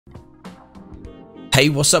Hey,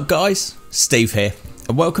 what's up guys? Steve here,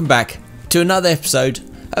 and welcome back to another episode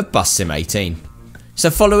of Bus Sim 18. So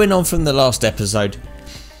following on from the last episode,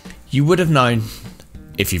 you would have known,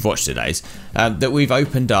 if you've watched today's, that we've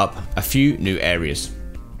opened up a few new areas.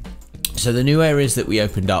 So the new areas that we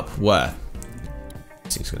opened up were, I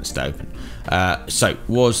think it's going to stay open,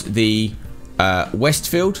 was the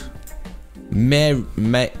Westfield,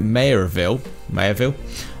 Mayerville,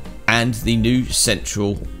 and the new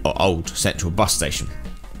old central bus station.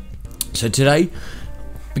 So today,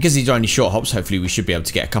 because these are only short hops, hopefully we should be able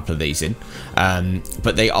to get a couple of these in,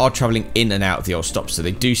 but they are travelling in and out of the old stops, so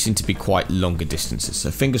they do seem to be quite longer distances.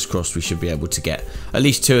 So fingers crossed we should be able to get at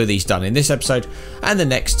least 2 of these done in this episode and the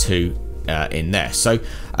next 2 in there. So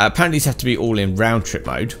apparently these have to be all in round trip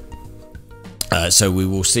mode. So we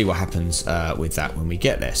will see what happens with that when we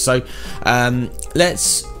get there. So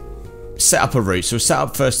let's set up a route. So we'll set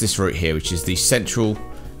up first this route here, which is the central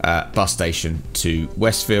bus station to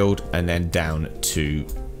Westfield and then down to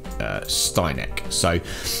Steineck. So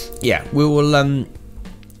yeah, we'll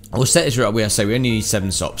set this route up. We only need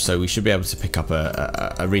 7 stops, so we should be able to pick up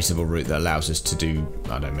a reasonable route that allows us to do,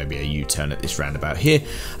 I don't know, maybe a U-turn at this roundabout here.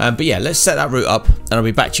 But yeah, let's set that route up, and I'll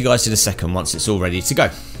be back to you guys in a second once it's all ready to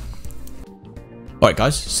go. Alright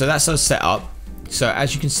guys, so that's us set up. So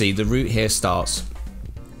as you can see, the route here starts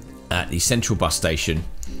at the central bus station,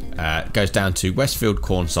 goes down to Westfield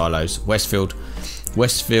Corn Silos, Westfield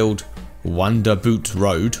Wonderboot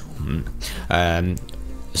Road,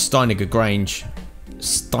 Steineck Grange,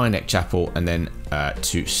 Steineck Chapel, and then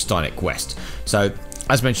to Steineck West. So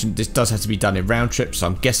as mentioned, this does have to be done in round trip, so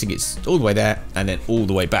I'm guessing it's all the way there and then all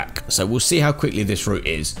the way back. So we'll see how quickly this route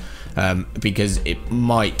is, because it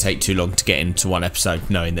might take too long to get into one episode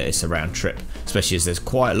knowing that it's a round trip, especially as there's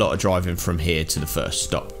quite a lot of driving from here to the first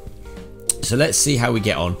stop. So let's see how we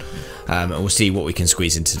get on, and we'll see what we can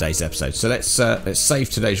squeeze in today's episode. So let's save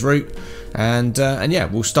today's route, and yeah,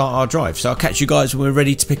 we'll start our drive. So I'll catch you guys when we're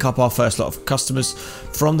ready to pick up our first lot of customers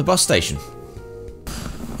from the bus station.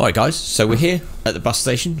 Alright guys, so we're here at the bus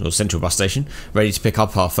station, or central bus station, ready to pick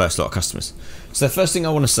up our first lot of customers. So the first thing I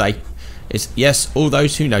want to say is, yes, all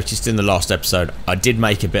those who noticed in the last episode, I did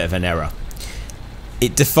make a bit of an error.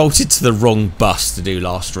 It defaulted to the wrong bus to do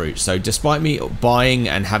last route. So despite me buying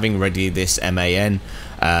and having ready this MAN,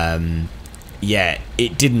 yeah,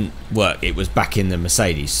 it didn't work. It was back in the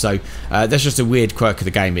Mercedes. So that's just a weird quirk of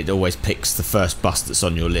the game. It always picks the first bus that's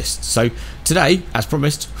on your list. So today, as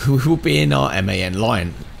promised, we will be in our MAN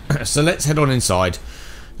Lion. So let's head on inside.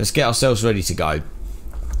 Let's get ourselves ready to go,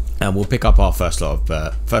 and we'll pick up our first lot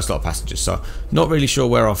of passengers. So not really sure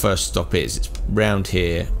where our first stop is. It's round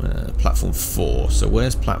here, platform 4. So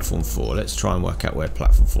where's platform 4? Let's try and work out where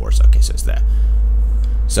platform 4 is. Okay, so it's there.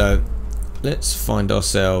 So let's find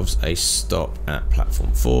ourselves a stop at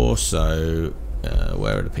platform 4. So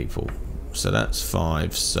where are the people? So that's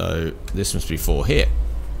 5. So this must be 4 here.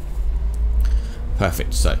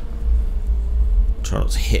 Perfect. So try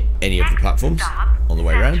not to hit any of the platforms on the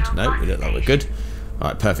way around. No, we look like we're good.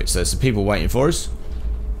 Alright, perfect. So there's some people waiting for us.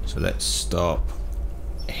 So let's stop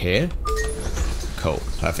here. Cool,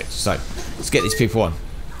 perfect. So let's get these people on.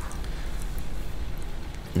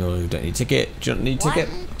 No, you don't need a ticket. Do you not need a ticket?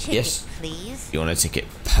 Yes. Please. You want a ticket?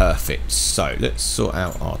 Perfect. So let's sort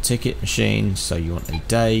out our ticket machine. So you want a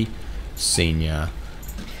day, senior,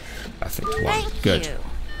 perfect one. Good.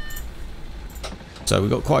 So we've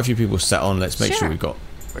got quite a few people set on. Let's make sure we've got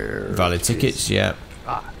valid tickets. Yeah.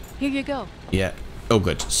 Here you go. Yeah. Oh,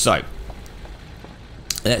 good. So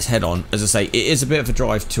let's head on. As I say, it is a bit of a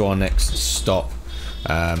drive to our next stop.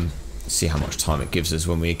 See how much time it gives us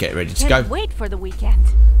when we get ready to go. Wait for the weekend.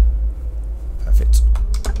 Perfect.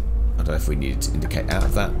 I don't know if we needed to indicate out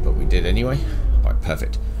of that, but we did anyway. All right,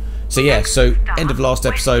 perfect. So yeah, so end of last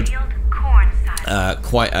episode,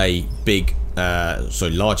 quite a big,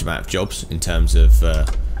 large amount of jobs in terms of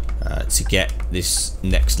to get this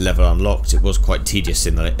next level unlocked. It was quite tedious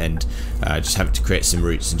in the end, just having to create some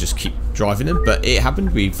routes and just keep driving them, but it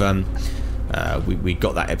happened. We got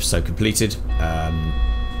that episode completed.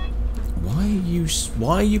 Why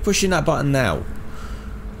are you pushing that button now?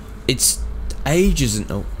 It's ages,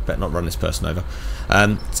 and oh, better not run this person over.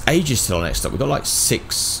 It's ages till our next stop. We've got like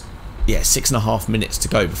 6.5 minutes to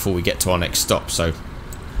go before we get to our next stop, so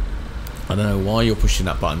I don't know why you're pushing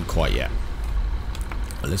that button quite yet.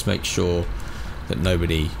 But let's make sure that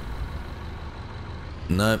nobody...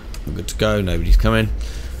 No, we're good to go. Nobody's coming.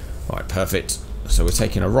 Alright, perfect. So we're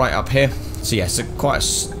taking a right up here. So yeah, so quite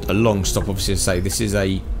a long stop. Obviously, to say this is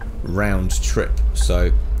a round trip,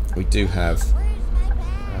 so we do have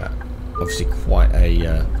obviously quite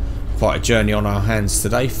a journey on our hands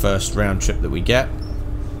today. First round trip that we get.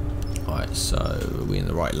 Alright, so are we in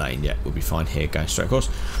the right lane? Yeah, we'll be fine here, going straight across.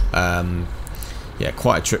 Yeah,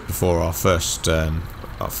 quite a trip before our first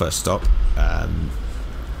stop.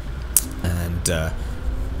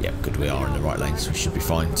 Yeah, good, we are in the right lane, so we should be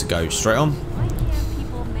fine to go straight on.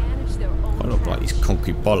 Quite a lot of like these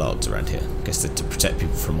concrete bollards around here. I guess they're to protect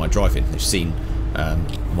people from my driving. They've seen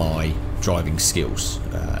my driving skills.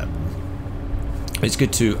 It's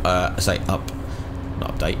good to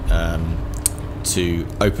to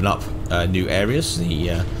open up new areas.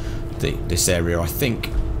 This area, I think,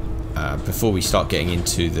 before we start getting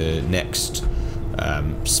into the next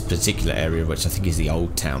particular area, which I think is the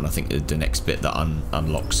old town. I think the next bit that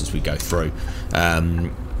unlocks as we go through. I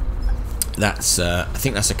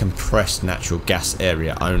think that's a compressed natural gas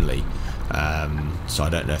area only. So I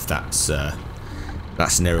don't know if that's an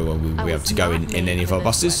area where we'll be able to go in any of our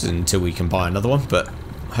buses until we can buy another one. But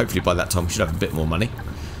hopefully by that time we should have a bit more money.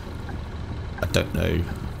 I don't know.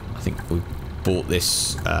 I think we bought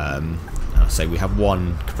this. I say we have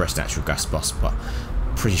one compressed natural gas bus, but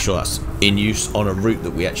I'm pretty sure that's in use on a route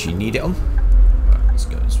that we actually need it on. Right, let's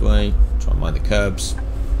go this way. Try and mind the curbs.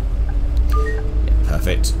 Yeah,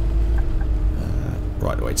 perfect.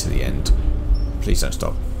 Right away to the end. Please don't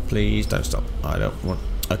stop. Please don't stop. I don't want.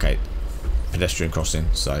 Okay, pedestrian crossing.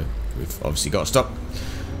 So we've obviously got to stop. I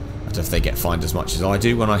don't know if they get fined as much as I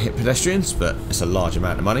do when I hit pedestrians, but it's a large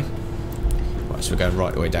amount of money. Right, so we're going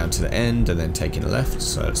right the way down to the end and then taking a left.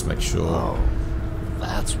 So let's make sure. Oh,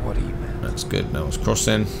 that's what he meant. That's good. No one's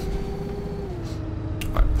crossing.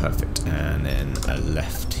 Right, perfect. And then a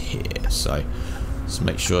left here. So let's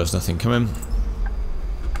make sure there's nothing coming.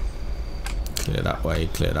 Clear that way.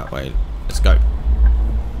 Clear that way. Let's go.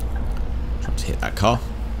 Trying to hit that car.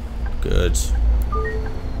 Good.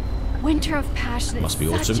 Winter of Passion. Must be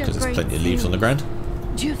autumn because there's plenty of leaves on the ground.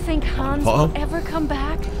 Do you think Hans will ever come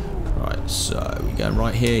back? Right, so we going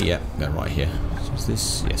right here. Yeah, going right here. So is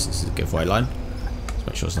this? Yes, this is a giveaway line. Let's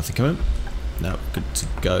make sure there's nothing coming. No, good to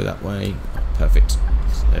go that way. Perfect.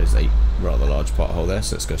 So there's a rather large pothole there,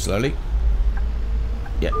 so let's go slowly.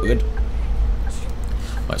 Yeah, we're good.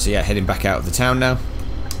 Right, so yeah, heading back out of the town now.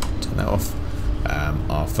 Turn that off.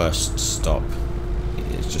 Our first stop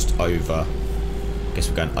is just over. I guess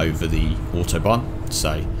we're going over the autobahn,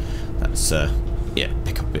 so that's yeah,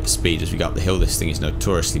 pick up a bit of speed as we go up the hill. This thing is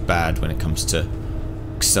notoriously bad when it comes to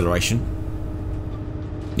acceleration.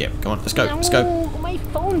 Yeah, come on, let's go, let's go. Oh, my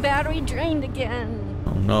phone battery drained again.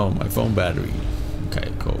 Oh no, my phone battery.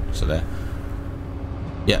 Okay, cool. So there.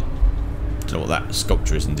 Yeah, don't know what that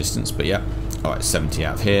sculpture is in distance, but yeah. All right, 70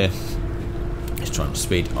 out of here. Let's try and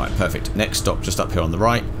speed. All right, perfect. Next stop, just up here on the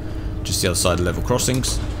right, just the other side of level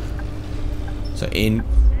crossings. So in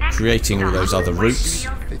creating all those other routes,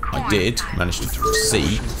 I did manage to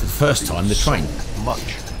see for the first time the train.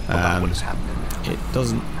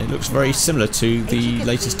 It looks very similar to the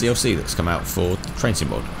latest DLC that's come out for the train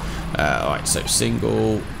sim mod. Alright, so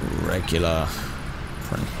single, regular,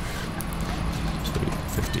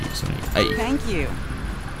 250, 70, 80. Thank you.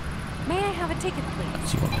 May I have a ticket, please?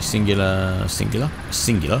 So you want a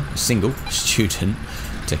single student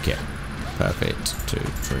ticket. Perfect. 2,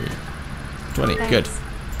 3, 20. Thanks. Good.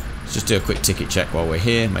 Let's just do a quick ticket check while we're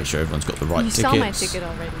here. Make sure everyone's got the right tickets. You saw my ticket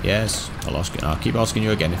already. Yes. I'll keep asking you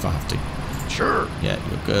again if I have to. Sure. Yeah,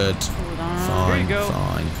 you're good. Hold on. Fine. Here you go.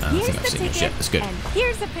 Fine. I think I've seen it. Yeah, that's good. And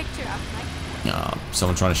here's a picture of my.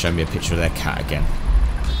 Someone trying to show me a picture of their cat again.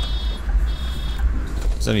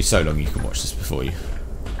 It's only so long you can watch this before you.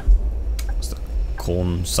 What's that?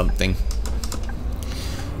 Corn something. I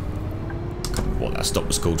can't remember what that stop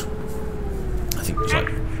was called. I think it was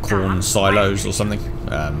like corn silos or something.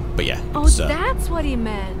 But yeah. Oh, that's what he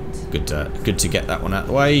meant. Good to get that one out of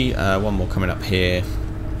the way. One more coming up here.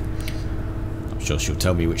 I'm sure she'll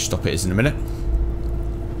tell me which stop it is in a minute.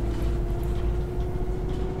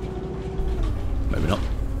 Maybe not.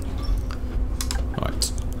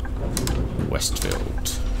 Right.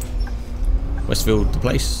 Westfield. Westfield the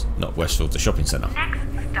place? Not Westfield the shopping centre. Next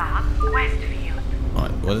stop, Westfield.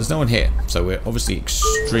 Right, well there's no one here, so we're obviously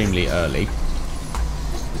extremely early.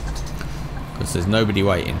 Because there's nobody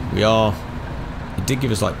waiting. It did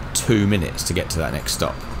give us like 2 minutes to get to that next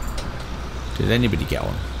stop. Did anybody get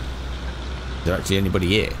on? Is there actually anybody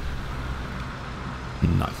here?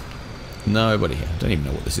 No. Nobody here. I don't even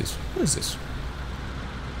know what this is. What is this?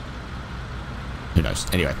 Who knows?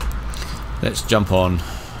 Anyway, let's jump on.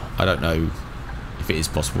 I don't know if it is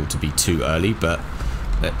possible to be too early, but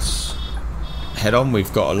let's head on.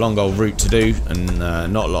 We've got a long old route to do and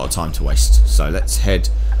not a lot of time to waste. So let's head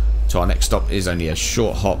to our next stop. It is only a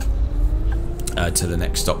short hop to the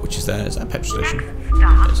next stop, which is there. Is that a petrol station?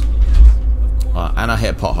 Next stop, And I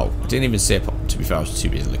hit a pothole. I didn't even see a pothole. To be fair, I was too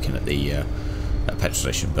busy looking at the petrol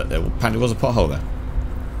station, but there apparently was a pothole there.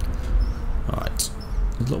 Alright.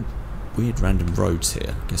 There's little weird random roads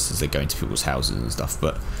here. I guess as they go into people's houses and stuff,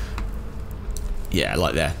 but yeah,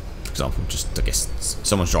 like there, for example, just I guess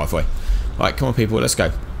someone's driveway. Alright, come on people, let's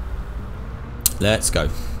go. Let's go.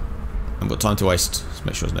 I've got time to waste. Let's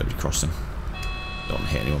make sure there's nobody crossing. Don't want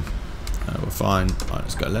to hit anyone. We're fine. Alright,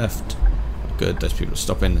 let's go left. Good, those people are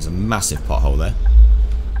stopping. There's a massive pothole there.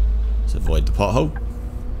 Let's avoid the pothole.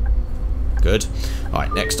 Good.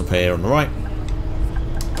 Alright, next up here on the right.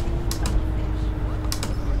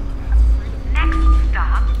 Next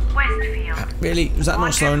stop, Westfield. Really? Was that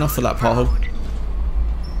not slow enough for that pothole?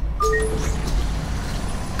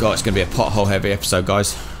 God, it's going to be a pothole heavy episode,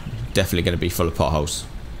 guys. Definitely going to be full of potholes.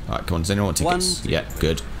 Alright, come on, does anyone want tickets? Yeah,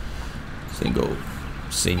 good. Single,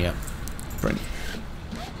 senior, print.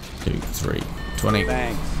 2, 3, 20.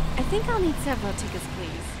 Thanks. I think I'll need several tickets,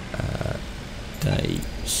 please. Day.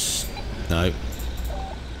 No.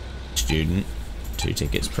 Student. 2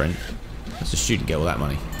 tickets, print. Does the student get all that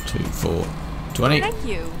money? 2, 4, 20. Thank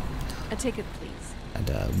you. A ticket, please.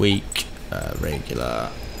 And week. Regular.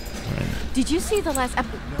 Print. Did you see the last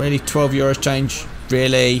Really? 12 euros change?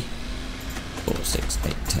 Really? 4, 6,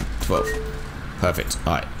 8, 10, 12. Perfect.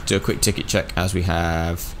 Alright, do a quick ticket check as we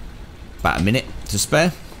have about a minute to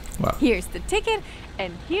spare. Well, Here's the ticket,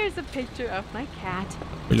 and here's a picture of my cat.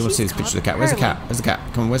 really want to see this picture of the cat. Where's the cat? Where's the cat?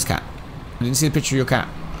 Come on, where's the cat? I didn't see the picture of your cat.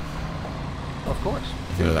 Of course.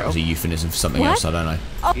 I feel that was a euphemism for something What? else, I don't know.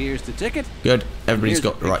 Here's the ticket. Good, everybody's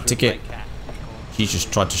Here's got the right picture of ticket. my cat. She's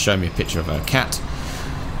just tried to show me a picture of her cat.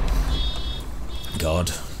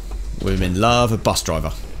 God. Women love a bus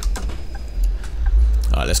driver.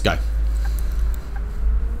 Alright, let's go.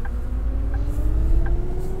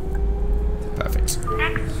 Perfect.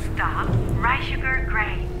 Next stop, Reisuger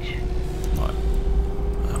Grange. Right.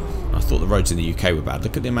 Oh, I thought the roads in the UK were bad.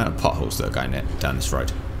 Look at the amount of potholes that are going down this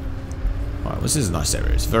road. Right, well, this is a nice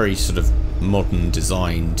area. It's very sort of modern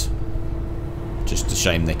designed. Just a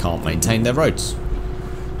shame they can't maintain their roads.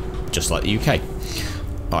 Just like the UK.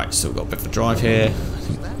 Alright, so we've got a bit of a drive here. I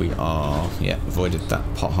think we are, yeah, avoided that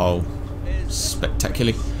pothole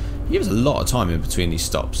spectacularly. It gives a lot of time in between these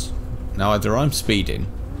stops. Now either I'm speeding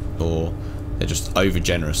or they're just over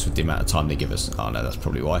generous with the amount of time they give us. Oh no, that's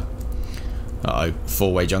probably why. Uh-oh,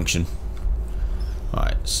 4-way junction.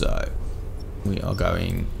 Alright, so we are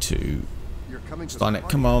going to Steineck.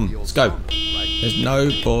 Come on, let's go. There's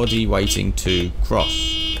nobody waiting to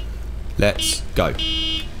cross. Let's go.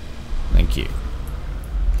 Thank you.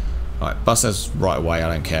 Alright, bus has right away,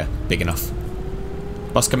 I don't care. Big enough.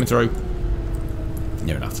 Bus coming through.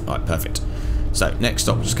 Near enough. Alright, perfect. So, next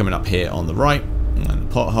stop is coming up here on the right. And the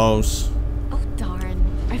potholes. Oh, darn.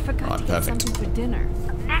 I forgot to get perfect. something for dinner.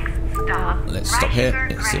 Next stop, Let's stop here.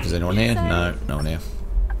 Reisuger Let's see if there's Grange. anyone here. No, no one here.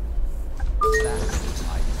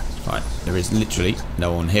 Right, there is literally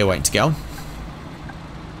no one here waiting to get on.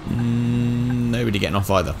 Nobody getting off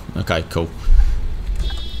either. Okay, cool.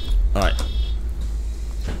 Alright.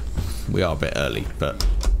 We are a bit early, but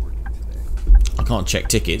I can't check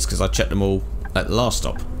tickets because I checked them all at the last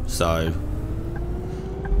stop. So,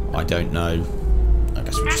 I don't know. I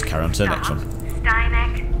guess we'll just carry on to the next one.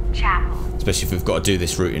 Steineck Chapel. Especially if we've got to do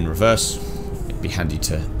this route in reverse. It'd be handy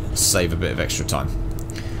to save a bit of extra time.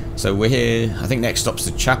 So we're here, I think next stop's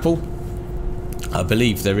the chapel. I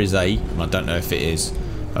believe there is I don't know if it is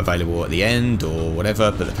available at the end or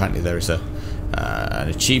whatever, but apparently there is an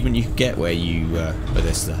achievement you can get where where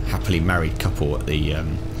there's the happily married couple at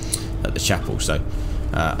the chapel. So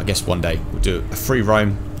I guess one day we'll do a free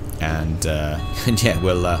roam and yeah,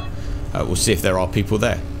 we'll see if there are people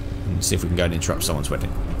there and see if we can go and interrupt someone's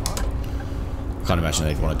wedding. I can't imagine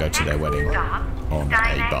they'd want to go to their wedding on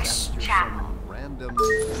a bus. Chapel.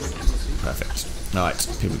 Perfect. Alright,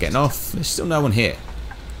 people getting off. There's still no one here.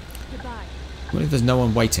 Goodbye. What if there's no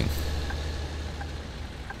one waiting?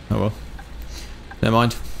 Oh well. Never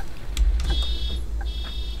mind.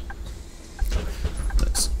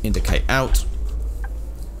 Let's indicate out.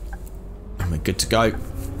 And we're good to go.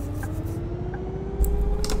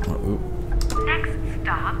 Right, Next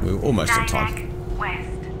stop, we were almost on time. Steineck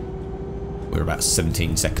West. We were about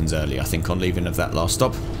 17 seconds early, I think, on leaving of that last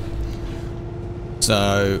stop.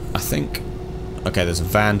 So, I think... Okay, there's a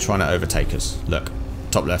van trying to overtake us. Look,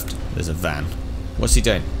 top left, there's a van. What's he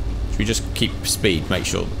doing? Should we just keep speed, make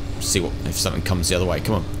sure, see what if something comes the other way?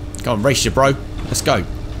 Come on. Come on, race you, bro. Let's go.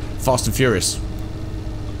 Fast and furious.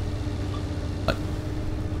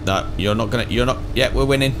 No, you're not gonna... You're not... Yeah, we're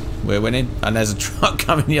winning. We're winning. And there's a truck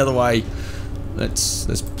coming the other way. Let's...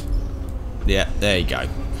 Yeah, there you go.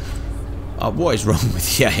 What is wrong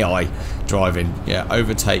with the AI driving? Yeah,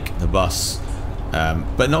 overtake the bus.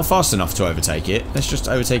 But not fast enough to overtake it. Let's just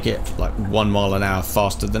overtake it like 1 mile an hour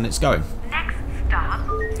faster than it's going. Next stop,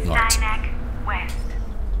 Right. Steineck West.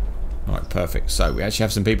 Alright, perfect. So we actually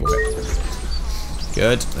have some people here.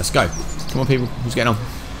 Good. Let's go. Come on, people. Who's getting on?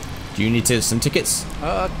 Do you need some tickets?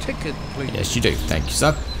 Ticket, please. Yes, you do. Thank you,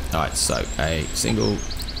 sir. Alright, so a single,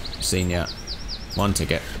 senior, 1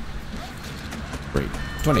 ticket.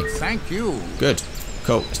 320. Thank you. Good.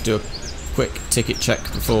 Cool. Let's do a quick ticket check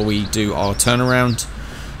before we do our turnaround.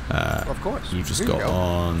 Of course. You've just Here we got go.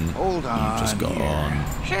 on. Hold on. You've just got here.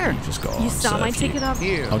 on. Sure. You've just got on. You saw my Surf you. ticket up?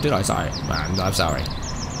 Here. Oh, did I? Sorry. Man, I'm sorry.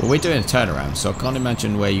 Well, we're doing a turnaround, so I can't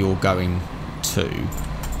imagine where you're going to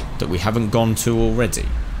that we haven't gone to already.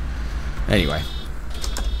 Anyway.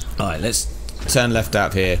 Alright, let's turn left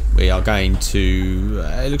out here. We are going to,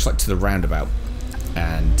 it looks like to the roundabout.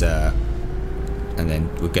 And then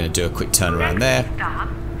we're going to do a quick turnaround there. Next stop,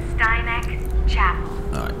 Steineck Chapel.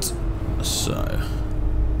 Alright, so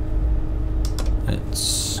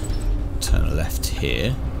let's turn left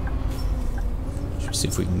here. Let's see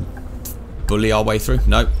if we can bully our way through.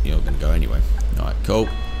 Nope, you're going to go anyway. Alright, cool.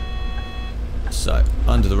 So,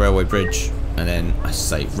 under the railway bridge, and then I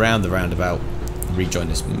say round the roundabout, rejoin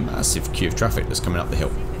this massive queue of traffic that's coming up the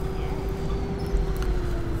hill.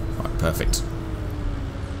 Alright, perfect.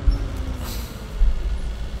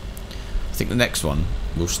 I think the next one,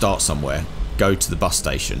 we'll start somewhere, go to the bus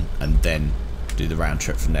station, and then do the round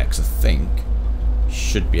trip from there, because I think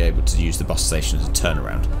should be able to use the bus station as a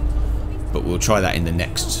turnaround. But we'll try that in the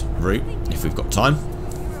next route, if we've got time.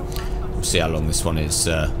 We'll see how long this one is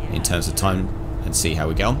in terms of time, and see how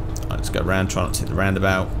we go on. Right, let's go around, try not to hit the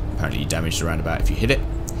roundabout. Apparently you damage the roundabout if you hit it.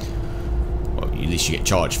 Well, at least you get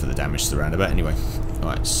charged for the damage to the roundabout anyway.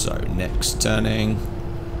 Right, so next turning.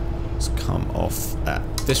 Let's come off at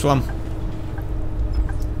this one.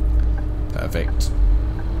 Perfect.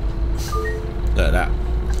 Look at that.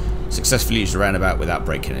 Successfully used the roundabout without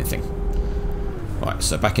breaking anything. Right,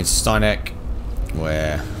 so back into Steineck,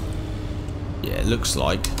 where, yeah, it looks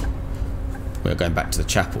like we're going back to the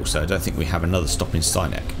chapel, so I don't think we have another stop in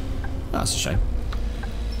Steineck. That's a shame.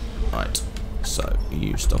 Right, so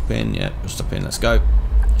you stop in, yeah, we'll stop in, let's go.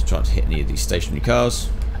 Let's try not to hit any of these stationary cars.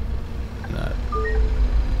 No.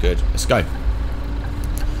 Good, let's go.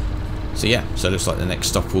 So yeah, so it looks like the next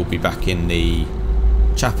stop will be back in the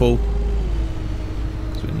chapel.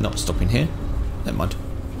 So we're not stopping here. Never mind.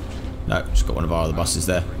 No, just got one of our other buses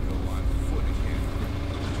there.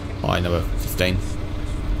 Hi, number 15.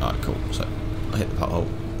 Alright, cool. So I hit the pothole.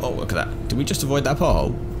 Oh, look at that. Did we just avoid that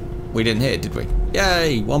pothole? We didn't hit it, did we?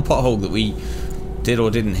 Yay! One pothole that we did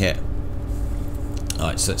or didn't hit.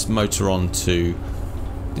 Alright, so let's motor on to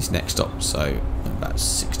this next stop. So about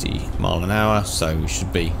 60 mile an hour. So we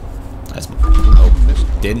should be.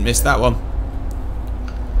 Oh, didn't miss that one.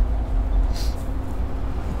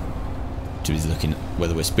 Too busy looking at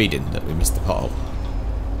whether we're speeding that we missed the pothole.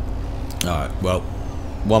 Alright, well,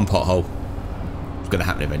 one pothole. It's going to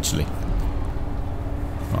happen eventually.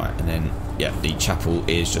 Right, and then, yeah, the chapel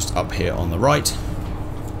is just up here on the right.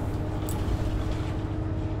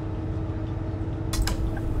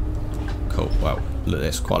 Cool, well, look,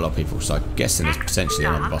 there's quite a lot of people, so I'm guessing there's potentially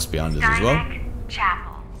another bus behind us as well. Steineck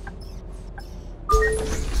Chapel.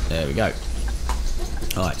 There we go.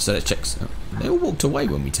 Alright, so let's check. They all walked away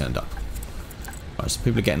when we turned up. Alright, so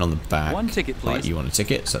people are getting on the back. 1 ticket, please. Right, you want a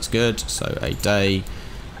ticket, so that's good. So a day,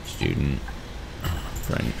 student,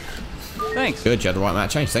 friend. Thanks. Good, you had the right amount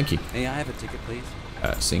of change, thank you. May I have a ticket, please?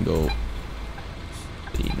 Single,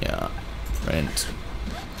 senior, rent,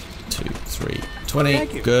 2, 3, 20.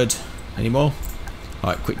 Thank you. Good. Any more?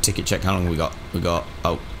 Alright, quick ticket check. How long we got? We got,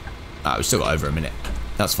 we've still got over a minute.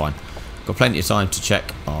 That's fine. Got plenty of time to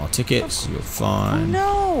check our tickets. You're fine.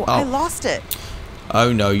 No, I lost it.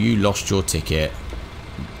 Oh no, you lost your ticket.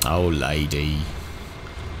 Oh lady.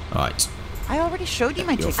 Right. I already showed you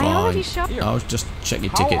my You're ticket. fine. I already showed you. I'll just check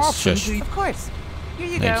your How tickets. often Shush. do you- Of course. Here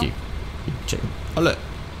you Thank go. you. Check. Oh look.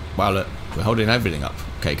 Wow, look. We're holding everything up.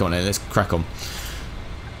 Okay, come on then. Let's crack on.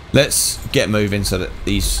 Let's get moving so that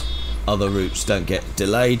these other routes don't get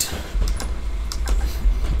delayed.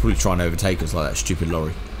 Probably try and overtake us like that stupid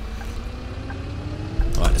lorry.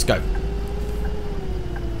 Alright, let's go.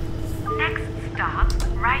 Next stop,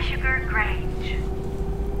 Sugar Grange.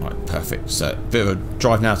 Right, perfect. So, bit of a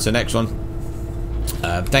drive now to the next one.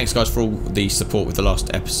 Thanks, guys, for all the support with the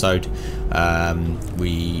last episode.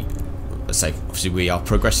 Obviously, we are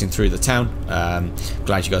progressing through the town.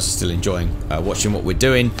 Glad you guys are still enjoying watching what we're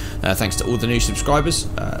doing. Thanks to all the new subscribers.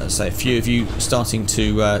 A few of you starting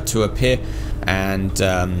to appear, and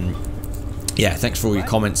yeah, thanks for all your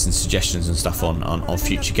comments and suggestions and stuff on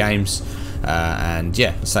future games. And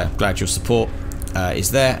yeah, so I'm glad your support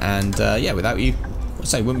is there. And yeah, without you, I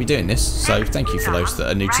say, wouldn't be doing this. So thank you for those that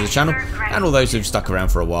are new to the channel and all those who've stuck around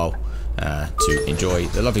for a while to enjoy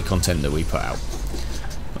the lovely content that we put out.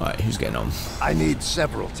 Right, who's getting on? I need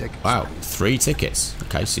several tickets. Wow, 3 tickets.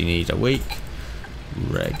 Okay, so you need a week.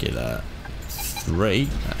 Regular 3.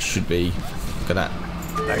 That should be, look at that,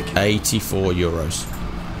 Thank you. 84 euros.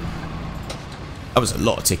 That was a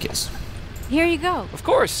lot of tickets. Here you go. Of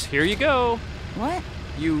course, here you go. What?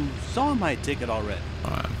 You saw my ticket already.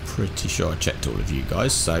 I'm pretty sure I checked all of you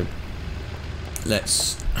guys, so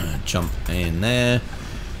let's jump in there.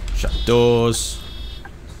 Shut doors.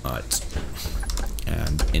 Right.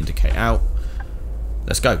 And indicate out.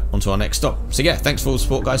 Let's go on to our next stop. So yeah, thanks for all the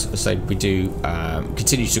support, guys. As I say, we do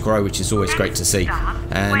continue to grow, which is always great to see.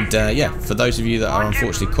 And yeah, for those of you that are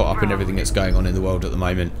unfortunately caught up in everything that's going on in the world at the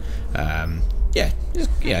moment, yeah,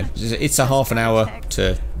 it's a half an hour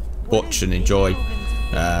to watch and enjoy.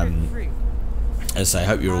 As I say, I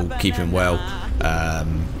hope you're all keeping well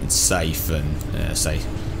and safe, and say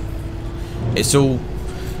it's all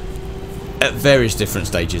at various different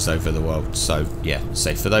stages over the world. So yeah,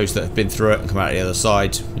 say for those that have been through it and come out the other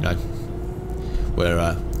side, you know,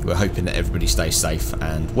 we're hoping that everybody stays safe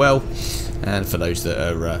and well. And for those that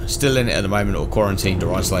are still in it at the moment, or quarantined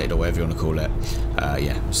or isolated or whatever you want to call it,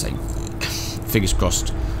 yeah, say fingers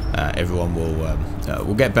crossed, everyone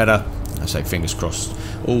will get better. I say fingers crossed,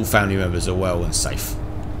 all family members are well and safe.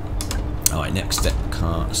 All right, next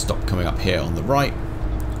stop coming up here on the right.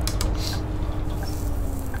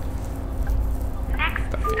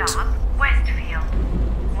 Stop, Westfield.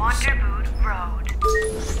 Wanderboot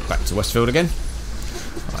Road. Back to Westfield again.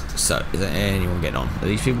 Right, so, is there anyone getting on? Are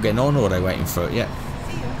these people getting on, or are they waiting for it? Yeah.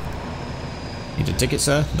 Need a ticket,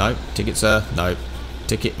 sir? No. Ticket, sir? No.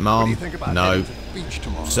 Ticket, ma'am? No.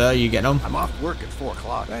 Sir, you getting on? I'm off work at 4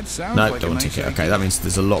 o'clock. That sounds No, like don't a want a nice ticket. idea. Okay, that means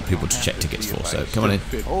there's a lot of people to check tickets for, so come on in.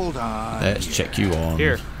 Hold on. Let's check you on.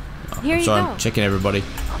 Here. Here you Sorry, go. I'm checking everybody.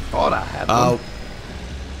 Thought I had Oh. one.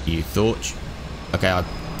 You thought? Okay,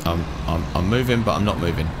 I'm moving, but I'm not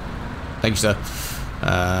moving. Thank you, sir.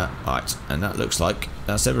 Right, and that looks like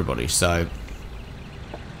that's everybody. So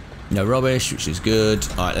no rubbish, which is good.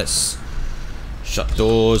 All right, let's shut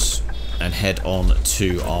doors and head on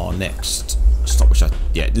to our next stop, which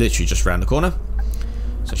yeah, literally just round the corner.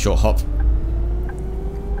 So short hop.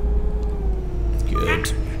 Good.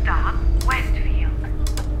 Next stop, Westfield.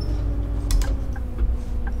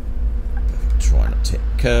 Try not to hit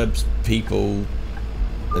curbs, people,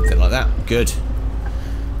 anything like that. Good.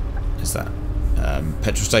 Is that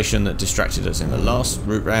petrol station that distracted us in the last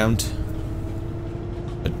route round?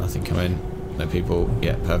 But nothing coming. No people.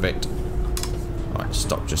 Yeah, perfect. Right,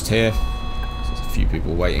 stop just here. There's a few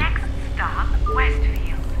people waiting. Next stop,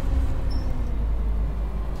 Westfield.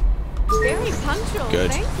 Very punctual.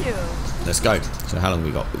 Good. Thank you. Let's go. So how long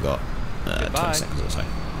we got? We got 20 Goodbye. seconds or so. Do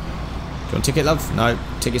you want a ticket, love? No.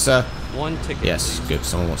 Ticket, sir? One ticket. Yes, please. good.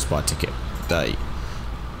 Someone wants to buy a ticket. Day.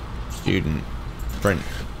 Student. Print.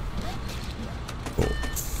 4,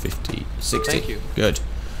 50, 60. Thank you. Good.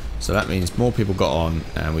 So that means more people got on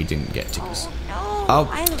and we didn't get tickets. No, Oh.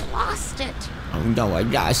 I lost it. Oh no, I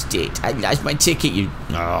lost it. I lost my ticket, you...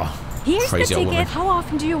 Oh, Here's crazy the old ticket. woman. How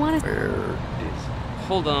often do you want to...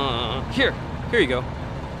 Hold on. Here you go.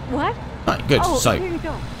 What? Right, good. Oh, So, here you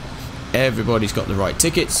go. everybody's got the right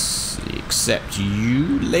tickets, except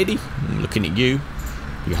you, lady. I'm looking at you.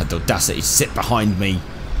 You had the audacity to sit behind me,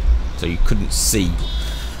 so you couldn't see.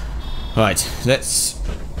 Right, let's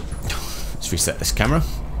reset this camera.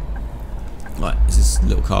 Right, is this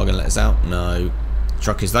little car going to let us out? No.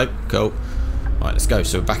 Truck is though. Cool. Right, let's go.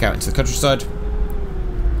 So we're back out into the countryside.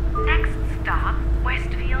 Next stop,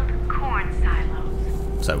 Westfield Corn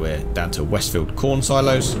Silos. So we're down to Westfield Corn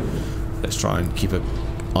Silos. Let's try and keep an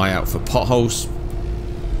eye out for potholes.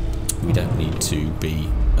 We don't need to be...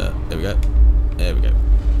 there we go. There we go.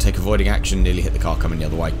 Take avoiding action. Nearly hit the car coming the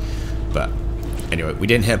other way. But anyway, we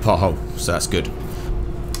didn't hit a pothole, so that's good.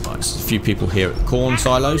 Right, so a few people here at Corn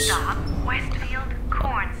Silos. Stop, Westfield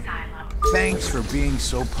Corn Silos. Thanks for being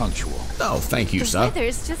so punctual. Oh, thank you, The sir.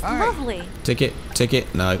 weather's just All right. lovely. Ticket,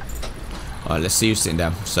 no. Alright, let's see who's sitting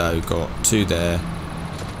down. So, got 2 there.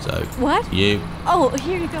 So, What? you. Oh,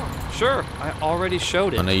 here you go. Sure, I already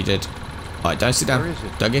showed it. I know you did. Alright, don't sit down. Where is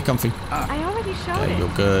it? Don't get comfy. I already showed Okay, it.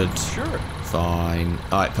 you're good. Sure. Fine.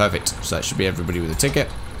 Alright, perfect. So that should be everybody with a ticket.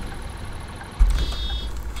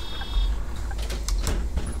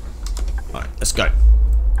 Alright, let's go.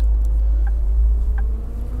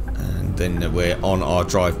 And then we're on our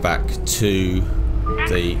drive back to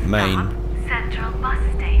Next the main... stop, Central Bus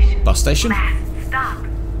Station. bus station. Last stop.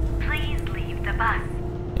 Please leave the bus.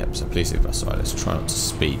 Yep, so please leave the bus. Alright, let's try not to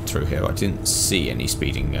speed through here. I didn't see any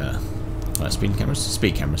speeding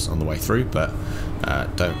speed cameras on the way through, but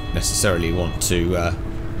don't necessarily want to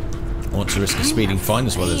risk a speeding fine,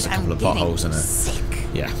 as well as a couple of potholes and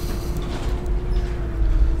a yeah.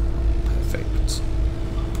 Perfect.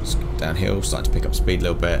 Let's go downhill, starting to pick up speed a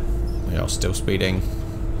little bit. We are still speeding.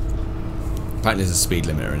 Apparently there's a speed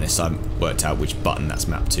limiter in this. I haven't worked out which button that's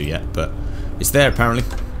mapped to yet, but it's there apparently.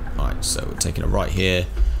 Alright, so we're taking a right here.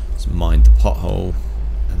 Let's mind the pothole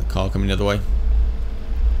and the car coming the other way.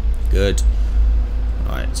 Good.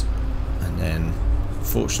 Right, and then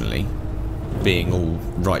fortunately, being all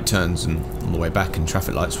right turns and on the way back and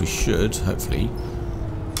traffic lights, we should hopefully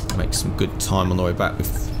make some good time on the way back.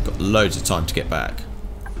 We've got loads of time to get back.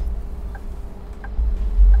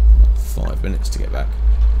 5 minutes to get back.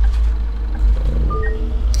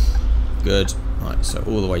 Good. Right, so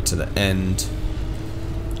all the way to the end.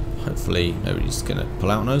 Hopefully nobody's going to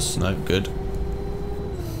pull out on us. No, good.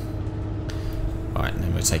 Right, and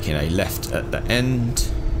then we're taking a left at the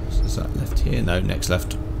end. So is that left here? No, next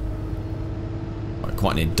left. Right,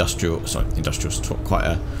 quite an industrial, quite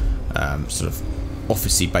a sort of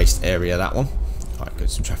officey based area, that one. Right,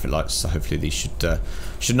 got some traffic lights, so hopefully these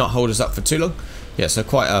should not hold us up for too long. Yeah, so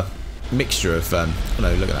quite a mixture of, oh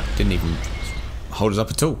no, look at that, didn't even hold us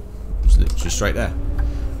up at all. It's literally straight there.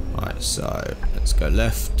 Right, so let's go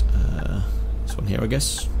left. This one here, I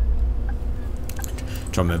guess.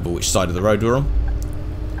 Try to remember which side of the road we're on.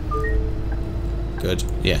 Good.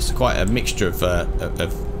 Yes, quite a mixture of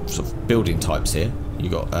sort of building types here. You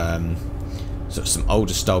got sort of some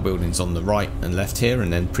older style buildings on the right and left here,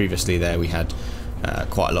 and then previously there we had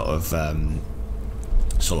quite a lot of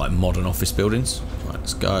sort of like modern office buildings. Right,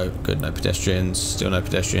 let's go. Good. No pedestrians. Still no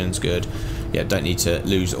pedestrians. Good. Yeah, don't need to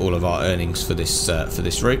lose all of our earnings for this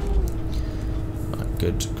route. Right,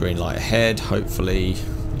 good. Green light ahead. Hopefully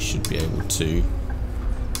we should be able to.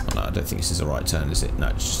 Oh, no, I don't think this is the right turn, is it? No,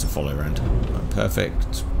 it's just a follow around. Right,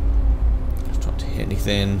 perfect. Just trying to hit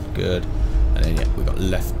anything. Good. And then, yeah, we've got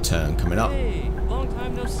left turn coming up. Hey, long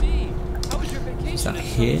time no see. How was your vacation? Is that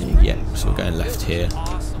here? Yeah, so we're going left here.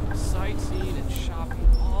 Awesome. Sightseeing and shopping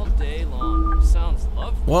all day long. Sounds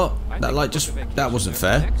lovely. What? That light just... That wasn't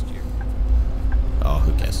fair. Oh,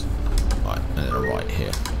 who cares? Right, and then a right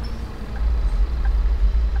here.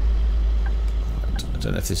 I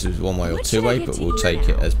don't know if this is one way or two way, but we'll take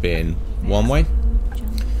it as being one way.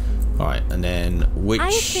 Alright, and then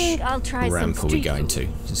which ramp are we going to?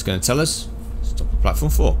 Is this going to tell us? Stop at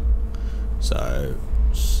platform 4. So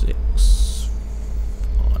 6,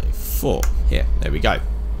 5, 4. Here, there we go.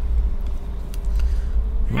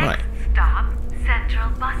 Right. Next stop, Central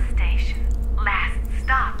Bus Station. Last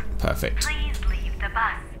stop. Perfect. Please leave the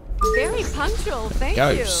bus. Very punctual, thank Go.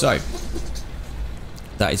 you. So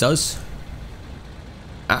that is us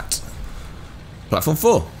at platform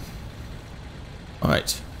 4.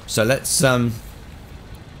 Alright, so let's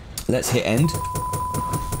hit end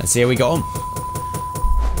and see how we got on.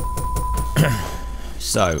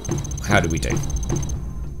 So, how do we do?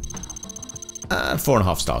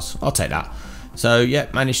 4.5 stars. I'll take that. So yeah,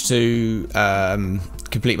 managed to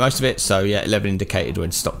complete most of it. So yeah, 11 indicated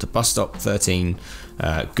when stopped at bus stop, 13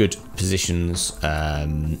 good positions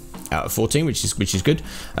out of 14, which is good.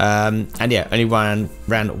 And yeah, only ran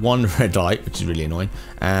one red light, which is really annoying,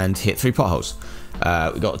 and hit 3 potholes.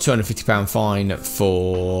 We got a £250 fine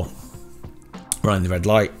for running the red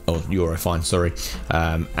light, or euro fine, sorry.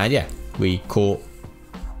 And yeah, we caught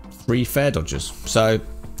 3 fare dodgers. So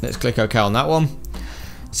let's click OK on that one.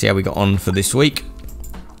 See how we got on for this week.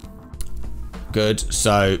 Good.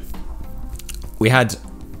 So we had.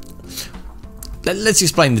 Let's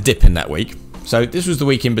explain the dip in that week. So this was the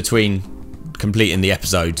week in between completing the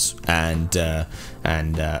episodes and the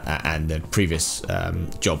previous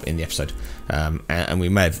job in the episode, and we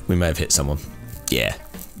may have hit someone. Yeah,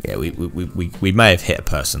 we may have hit a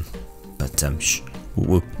person, but shh,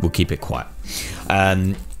 we'll keep it quiet.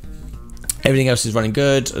 Everything else is running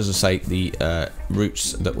good. As I say, the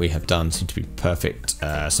routes that we have done seem to be perfect.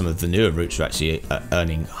 Some of the newer routes are actually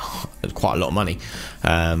earning quite a lot of money,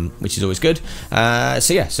 which is always good. So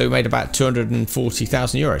yeah, so we made about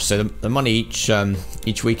 240,000 euros. So the money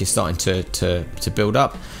each week is starting to build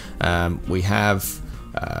up. We have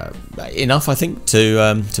enough, I think,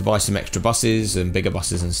 to buy some extra buses and bigger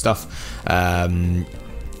buses and stuff.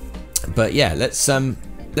 But yeah, let's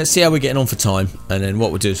see how we're getting on for time, and then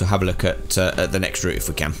what we'll do is we'll have a look at the next route if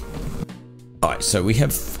we can. Alright, so we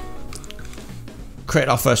have created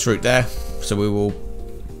our first route there, so we will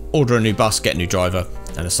order a new bus, get a new driver,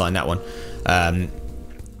 and assign that one. And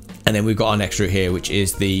And then we've got our next route here, which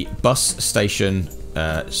is the bus station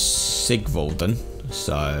Sigvalden.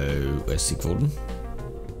 So where's Sigvalden?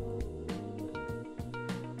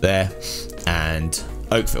 There, and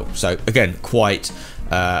Oakville. So again, quite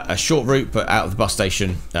a short route, but out of the bus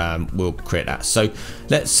station, we'll create that. So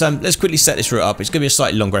let's quickly set this route up. It's going to be a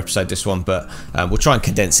slightly longer episode, this one, but we'll try and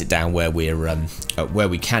condense it down where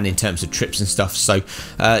we can in terms of trips and stuff. So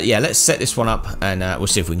yeah, let's set this one up, and we'll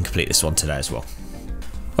see if we can complete this one today as well.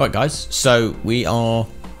 All right, guys. So we are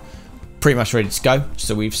pretty much ready to go.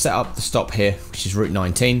 So we've set up the stop here, which is Route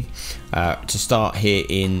 19, to start here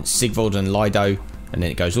in Sigvalden, Lido, and then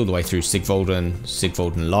it goes all the way through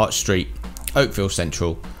Sigvalden, Larch Street, Oakville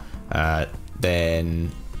Central,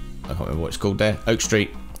 then I can't remember what it's called there, Oak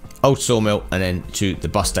Street, Old Sawmill, and then to the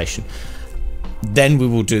bus station. Then we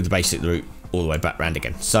will do the basic route all the way back round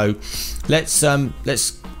again. So let's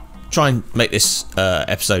try and make this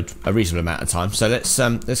episode a reasonable amount of time. So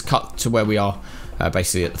let's cut to where we are,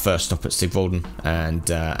 basically at the first stop at Sigvalden, and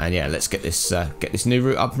yeah, let's get this new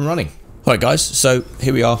route up and running. Alright guys, so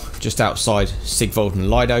here we are just outside Sigvalden,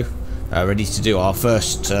 Lido, ready to do our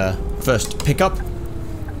first pickup.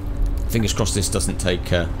 Fingers crossed this doesn't take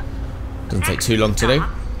too long to do.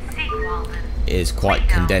 It is quite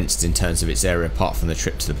condensed in terms of its area apart from the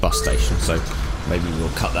trip to the bus station, so maybe we'll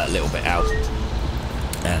cut that a little bit out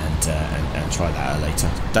and try that at a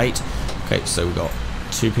later date. Okay, so we've got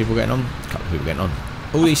 2 people getting on, a couple of people getting on.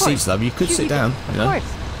 All these seats, love, you could sit down, you know.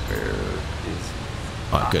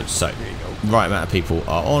 Alright, good. So, right amount of people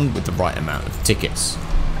are on with the right amount of tickets.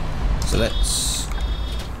 So let's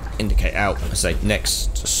indicate out. I say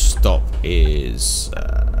next stop is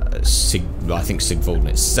I think Sigvalden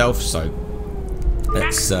itself. So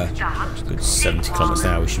let's good 70 kilometers an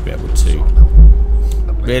hour. We should be able to.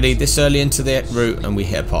 Really, this early into the route, and we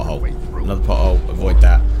hit a pothole. Another pothole. Avoid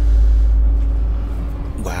that.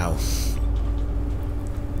 Wow.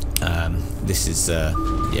 This is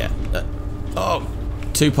yeah. Oh.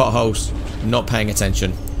 2 potholes, not paying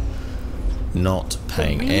attention, not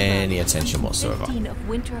paying any attention whatsoever. Alright,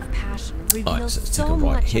 so let's take a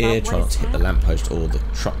right here, try not to hit the lamppost or the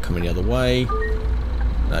truck coming the other way.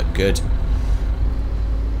 No, good.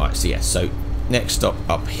 Alright, so yeah, so next stop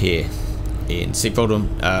up here in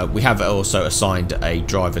Sigvalden. We have also assigned a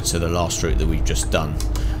driver to the last route that we've just done.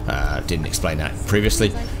 Didn't explain that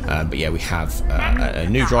previously, but yeah, we have a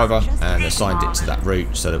new driver and assigned it to that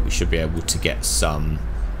route so that we should be able to get some.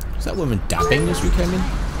 Is that woman dabbing as we came in?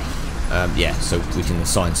 Yeah, so we can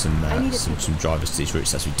assign some drivers to these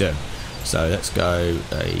routes as we do. So let's go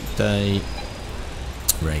a day,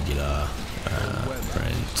 regular,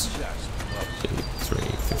 Brent, 2, 3,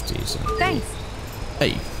 50s. Thanks.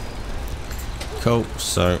 Hey. Cool.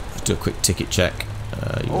 So do a quick ticket check.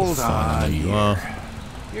 Hold on. I know you are.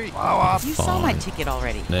 You saw my ticket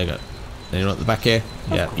already. There you go. Anyone at the back here?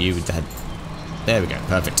 Yeah, you with the head. There we go.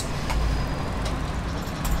 Perfect.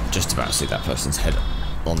 Just about to see that person's head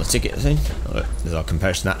on the ticket thing. There's our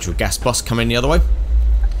comparison natural gas bus coming the other way.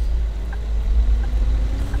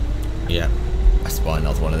 Yeah, I have to buy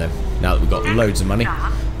another one of them. Now that we've got loads of money, we'll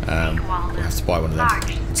have to buy one of them.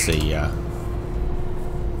 Let's see.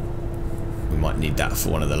 We might need that for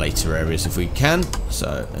one of the later areas if we can.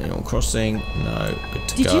 So, anyone crossing? No. Good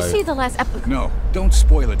to go. Did you see the last episode? No, don't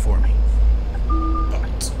spoil it for me.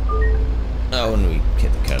 Right. Oh, and we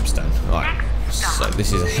hit the curbstone. Right. So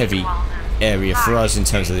this is a heavy area for us in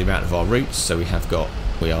terms of the amount of our routes. So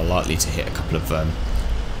we are likely to hit a couple of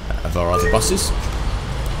our other buses.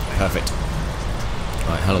 Perfect.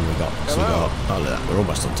 Right, how long have we got? So we got. Oh, look at that. We're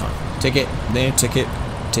almost on time. Ticket. No ticket.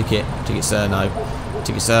 Ticket. Ticket, sir. No.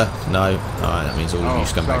 Ticket, sir. No. Alright, that means all of you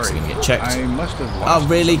scumbags are going to get checked. I must have lost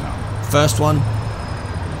really? somehow. First one.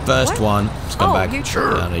 First one. Scumbag. You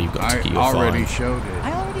sure? No, you've got a ticket. I You're already fine. showed it.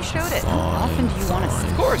 I already showed it. Fine, How often do you want to see?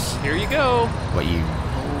 Of course, here you go. What, you...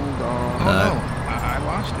 Hold on. No. Oh, no. I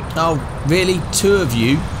lost it. Oh, really? Two of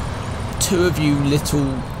you little...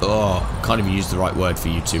 Oh, can't even use the right word for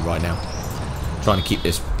you two right now. Trying to keep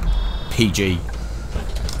this PG.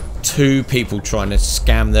 2 people trying to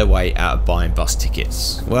scam their way out of buying bus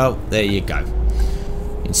tickets. Well, there you go.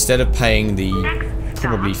 Instead of paying the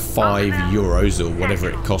probably €5 or whatever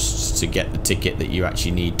it costs to get the ticket that you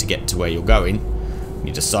actually need to get to where you're going,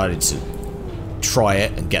 you decided to try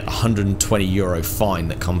it and get a €120 fine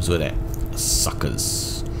that comes with it.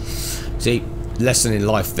 Suckers. See, lesson in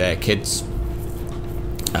life there, kids.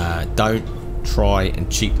 Don't try and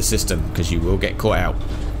cheat the system because you will get caught out.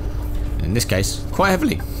 In this case, quite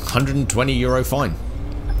heavily. €120 fine.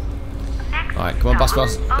 Alright, come on, bus.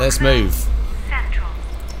 Let's move.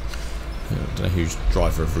 I don't know who's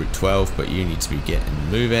driver of Route 12, but you need to be getting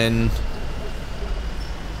moving.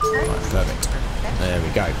 perfect. There we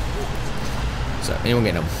go. So, anyone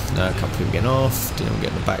getting on? No, a couple of people getting off. Did anyone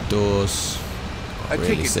get in the back doors? A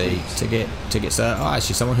Really ticket, see. please. Ticket, sir. Oh,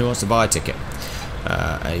 actually, someone who wants to buy a ticket.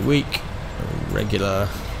 A week, a regular.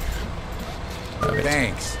 Perfect.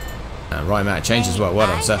 Thanks. Right amount of change as well. Well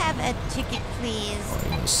done, sir. I have a ticket, please.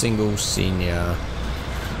 Single, senior.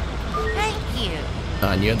 Thank you.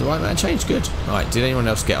 And you had the right amount of change. Good. Alright, did anyone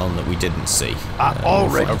else get on that we didn't see?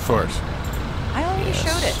 Already. Of course. I already Yes.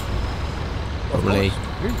 showed it. Probably.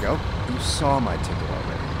 Here you go. You saw my ticket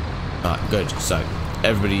already. Alright, good. So,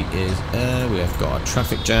 everybody is. We have got a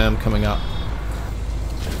traffic jam coming up.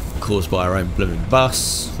 Caused by our own blooming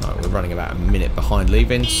bus. Right, we're running about a minute behind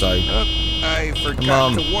leaving, so. I Come forgot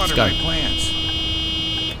on, to let's water go. my plants.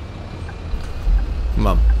 Come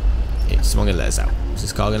on. Is someone going to let us out? Is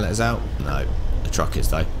this car going to let us out? No. The truck is,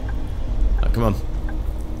 though. Right, come on.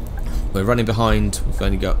 We're running behind.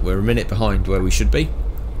 We're a minute behind where we should be.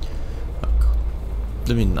 Oh, God.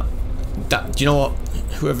 Blooming nut. Do you know what?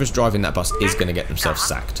 Whoever's driving that bus is going to get themselves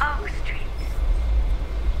sacked. Oak Street.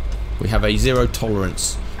 We have a zero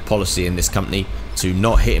tolerance policy in this company to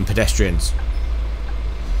not hitting pedestrians.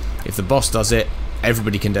 If the boss does it,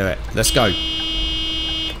 everybody can do it. Let's go.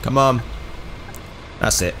 Come on.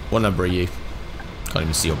 That's it. What number are you? Can't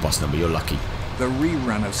even see your bus number. You're lucky. The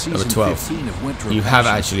rerun of season Number 12. 15 of Winter of You have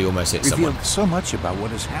Passion actually almost hit revealed someone. so much about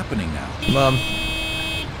what is happening now. Come on.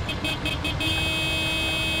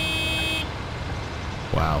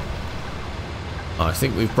 Wow. I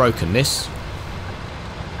think we've broken this.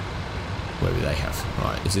 Where do they have?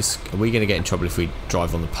 Right, is this? Are we going to get in trouble if we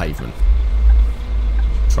drive on the pavement?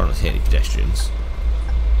 Try not to hit any pedestrians.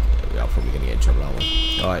 Yeah, we are probably going to get in trouble, aren't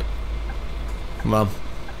we? Alright. Come on.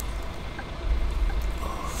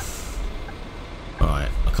 Alright,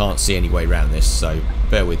 I can't see any way around this, so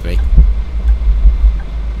bear with me.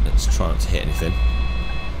 Let's try not to hit anything.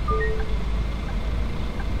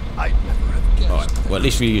 I'd never have guessed. Alright, well at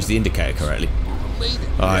least we used the indicator correctly.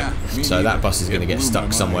 Alright, Yeah, so me that neither. bus is going to It get blew my stuck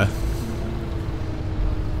mind. somewhere.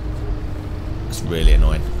 It's really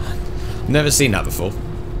annoying. Never seen that before,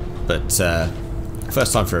 but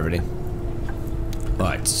first time for everything.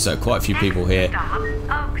 Right, so quite a few people here. Stop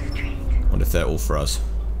Oak Street. Wonder if they're all for us.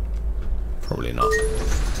 Probably not.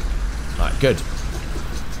 Alright, good. See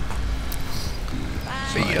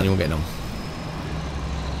Right, ya. anyone getting on?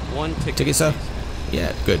 One ticket. Ticket, sir?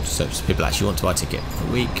 Yeah, good. So people actually want to buy a ticket.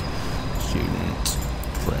 A week. Student.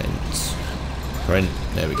 Rent.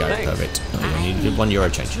 There we go. Thanks. Perfect. Oh, you need €1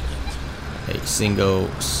 change. A single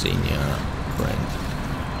senior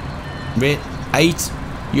rent. 8?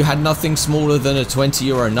 You had nothing smaller than a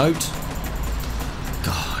 €20 note?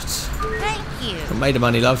 God. Thank you. I made of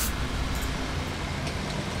money, love.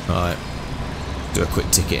 Alright. Do a quick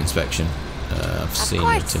ticket inspection. I've seen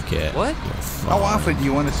your course. ticket. What? You're How fine. often do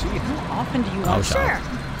you want to see it? How often do you Oh, want shut up.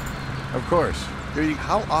 Of course.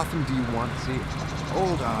 How often do you want to see it?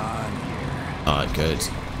 Hold on here. Alright, good.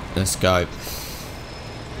 Let's go.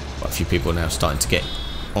 Quite a few people now starting to get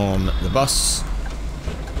on the bus.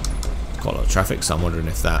 Quite a lot of traffic, so I'm wondering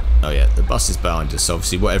if that... Oh yeah, the bus is behind us.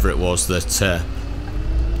 Obviously, whatever it was that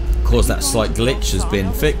caused that slight glitch has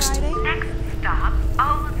been fixed. Next stop,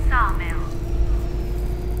 Old Sawmill.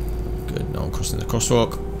 Good, no one crossing the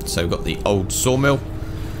crosswalk. So we've got the old sawmill.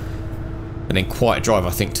 And then quite a drive, I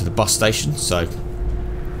think, to the bus station. So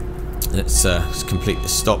let's complete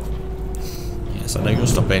this stop. Yes, I know you're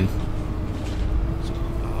stopping.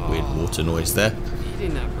 Weird water noise there.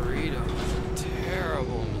 Eating that burrito was a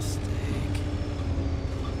terrible mistake.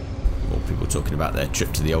 More people talking about their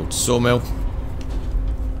trip to the old sawmill.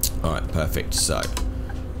 Alright, perfect. So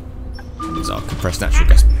there's our compressed natural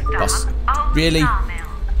gas bus. Old Really? Sawmill.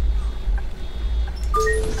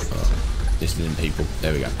 Listening people.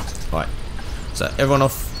 There we go. Right. So everyone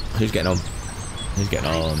off. Who's getting on? Who's getting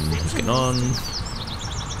on? Who's getting on?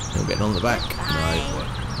 Who's getting on the back? No.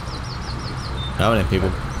 Oh, then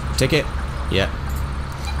people. Ticket? Yeah.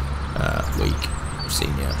 Week.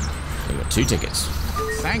 Senior. We've got 2 tickets.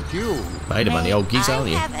 Thank you. Made of money, old geese, aren't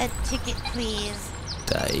you? I have a ticket, please.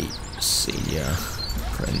 Day. Senior.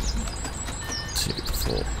 Print. 2,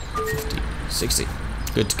 4, 50, 60.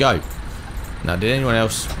 Good to go. Now, did anyone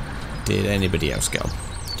else? Did anybody else get on?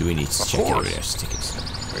 Do we need to check course. everybody else's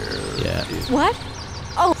tickets? Yeah. What?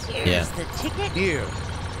 Oh, here's Yeah. the ticket. Here.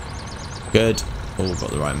 Good. All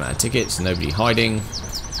got the right amount of tickets. Nobody hiding.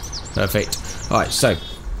 Perfect. Alright, so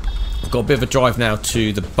I've got a bit of a drive now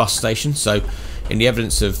to the bus station. So in the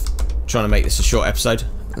evidence of trying to make this a short episode,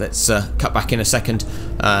 let's cut back in a second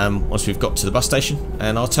once we've got to the bus station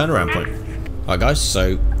and our turnaround point. Alright guys,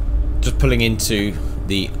 so just pulling into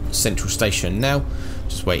the central station now.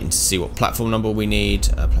 Just waiting to see what platform number we need.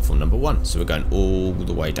 Platform number 1. So we're going all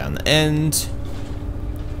the way down the end.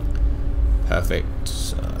 Perfect.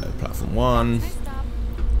 So platform 1.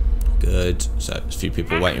 Good. So there's a few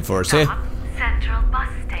people waiting for us here. Central bus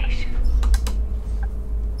station.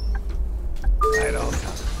 Right on.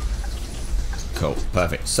 Cool.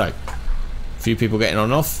 Perfect. So a few people getting on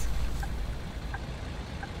and off.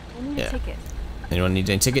 I need a ticket. Anyone need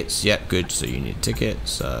any tickets? Yeah, good. So you need a ticket.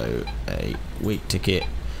 So a week ticket.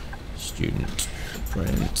 Student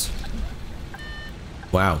print.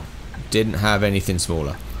 Wow. Didn't have anything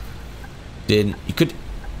smaller. Did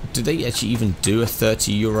they actually even do a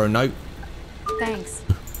 €30 note? Thanks.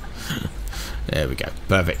 There we go.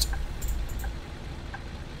 Perfect.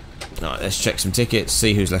 Alright, let's check some tickets,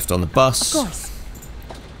 see who's left on the bus. Of course.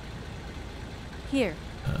 Here.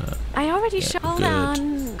 I already showed. Hold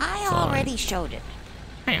on. I already showed it.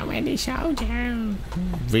 I already showed you.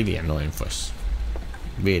 Really annoying voice.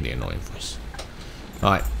 Really annoying voice.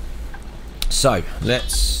 Alright. So,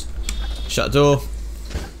 let's shut the door.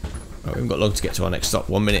 Oh, we haven't got long to get to our next stop.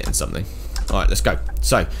 1 minute and something. Alright, let's go.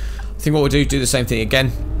 So, I think what we'll do the same thing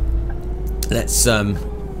again. Let's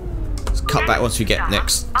cut back once we get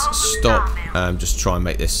next stop. Just try and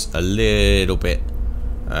make this a little bit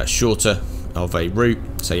shorter of a route.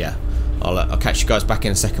 So yeah, I'll catch you guys back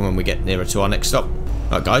in a second when we get nearer to our next stop.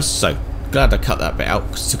 Alright guys, so glad I cut that bit out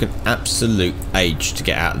because it took an absolute age to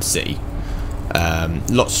get out of the city.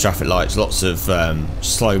 Lots of traffic lights, lots of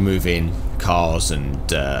slow moving cars and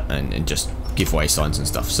just giveaway signs and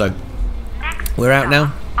stuff. So we're out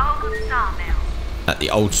now at the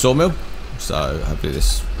old sawmill. So hopefully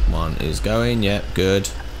this one is going. Yeah, good.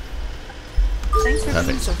 Thanks for being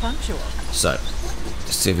Perfect. so punctual. So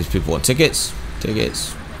let's see if these people want tickets.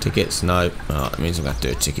 Tickets. No. Oh, that means I'm going to have to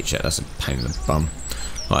do a ticket check. That's a pain in the bum.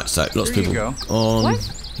 Right, so lots of Here you people go. on. What?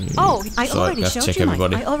 Oh, I So already have to showed check you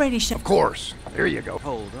everybody. mine. I already showed. Of course. There you go.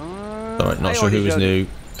 Hold on. Alright, not sure who was new,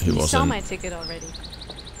 who You saw wasn't. my ticket already.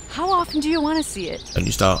 How often do you want to see it? And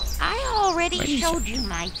you start. I already showed you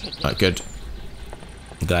my ticket. Right, good.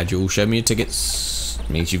 I'm glad you all showed me your tickets.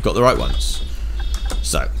 Means you've got the right ones.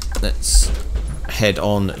 So let's head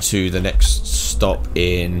on to the next stop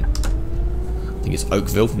in. I think it's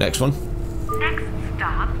Oakville. Next one. Next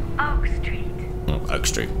stop, Oak Street. Oh, Oak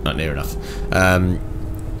Street, not near enough.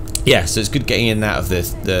 Yeah, so it's good getting in and out of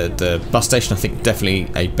the bus station. I think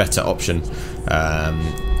definitely a better option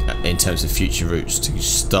in terms of future routes to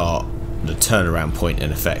start the turnaround point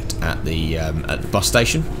in effect at the bus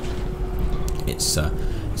station. It's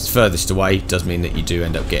furthest away. Does mean that you do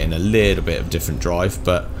end up getting a little bit of different drive,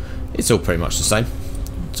 but it's all pretty much the same.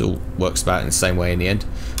 It all works about in the same way in the end.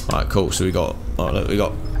 Alright, cool. So we got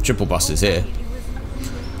triple buses here.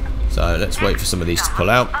 So let's wait for some of these to pull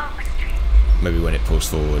out. Maybe when it pulls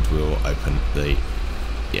forward, we'll open the.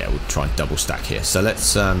 Yeah, we'll try and double stack here. So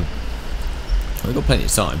let's. We've got plenty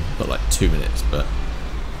of time. We've got like 2 minutes, but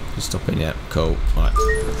just stop in. Yeah, cool. Right,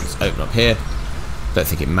 let's open up here. Don't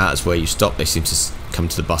think it matters where you stop. They seem to come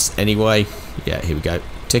to the bus anyway. Yeah, here we go.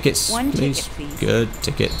 Tickets, One please. ticket, please. Good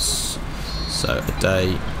tickets. So a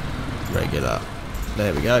day, regular.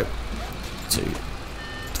 There we go. 2,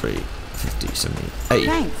 3, 50, 70, 80.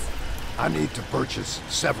 Thanks. I need to purchase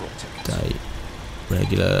several tickets. Day,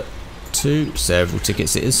 regular. 2, several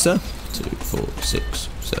tickets it is, sir. 2, 4, 6,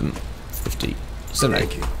 7, 50, 70.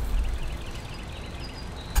 Thank you.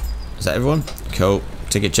 Is that everyone? Cool.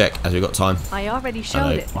 Ticket check as we got time. I already I know,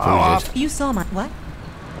 showed it. probably did. You saw my what?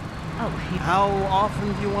 Oh, How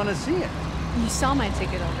often do you want to see it? You saw my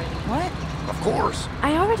ticket already. what? Of course.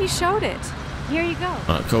 I already showed it. Here you go.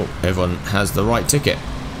 Alright, cool. Everyone has the right ticket.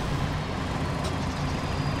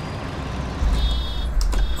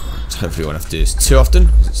 Hopefully we won't have to do this too often.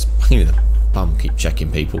 It's a pain in the bum keep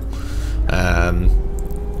checking people.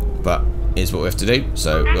 But here's what we have to do.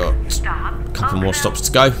 So we've got a couple more stops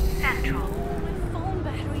to go. Central. My phone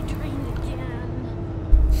battery drained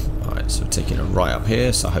again. Alright, so we're taking a right up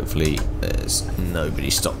here. So hopefully there's nobody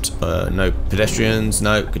stopped. No pedestrians.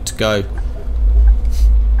 No, good to go.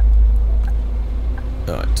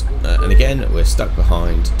 Alright, and again we're stuck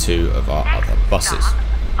behind 2 of our other buses.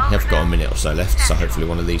 We have got a minute or so left, so hopefully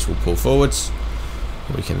one of these will pull forwards.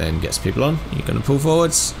 We can then get some people on. You're going to pull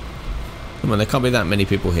forwards. Come on, there can't be that many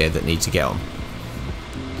people here that need to get on.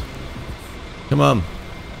 Come on.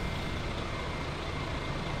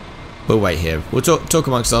 We'll wait here. We'll talk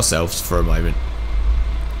amongst ourselves for a moment.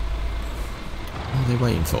 What are they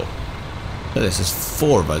waiting for? Look at this, there's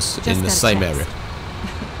 4 of us in the got a same text. area.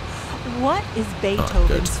 What is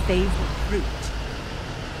Beethoven's favorite fruit?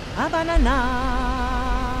 A banana.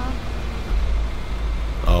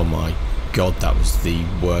 Oh my god, that was the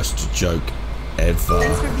worst joke ever.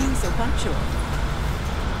 Thanks for being so punctual.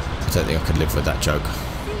 I don't think I could live with that joke.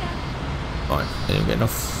 Right, anyone getting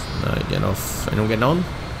off? No, getting off. Anyone getting on?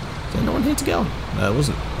 Is there no one here to get on? No, it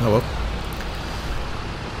wasn't. Oh well.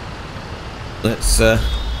 Let's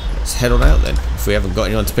head on out then. If we haven't got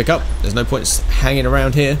anyone to pick up, there's no point hanging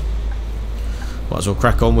around here. Might as well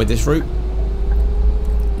crack on with this route.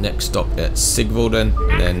 Next stop at Sigvalden,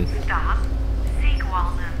 then Stop,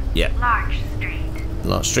 Sigvalden. Yeah. Large Street.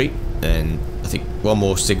 Larch Street, then I think one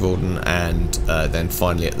more Sigvalden, and then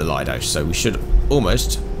finally at the lighthouse. So we should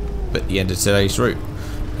almost be at the end of today's route,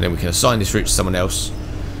 and then we can assign this route to someone else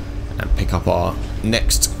and pick up our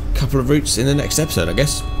next couple of routes in the next episode, I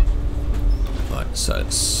guess. Right, so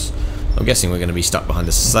I'm guessing we're going to be stuck behind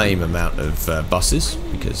the same amount of buses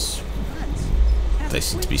because they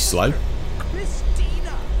seem to be slow.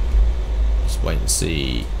 Just wait and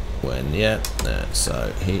see when. Yeah,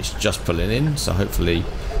 so he's just pulling in, so hopefully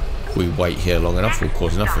if we wait here long enough, we'll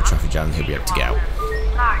cause enough of a traffic jam and he'll be able to get out.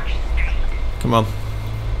 Large Street. Come on.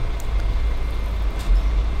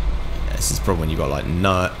 Yeah, this is the problem when you've got like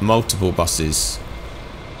multiple buses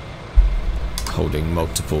holding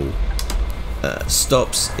multiple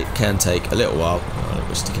stops. It can take a little while. Oh, look,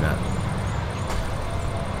 we're sticking out.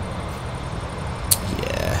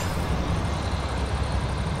 Yeah.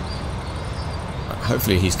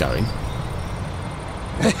 Hopefully he's going.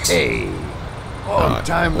 Hey, long Alright,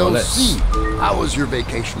 time well, no let's- see. How was your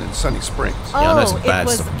vacation in Sunny Springs? Yeah, I know it's a it bad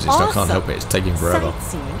was stopping position. I can't help it. It's taking forever.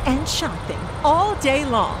 Sightseeing and shopping all day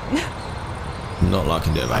long. Not like I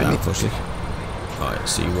can do about that, unfortunately. Right,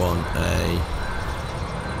 so you want a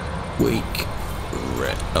week.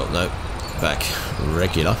 Oh no, back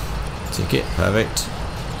regular ticket. Perfect. 2,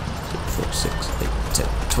 4, 6, 8, 10,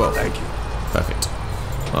 12. Thank you. Perfect.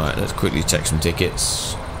 Alright, let's quickly check some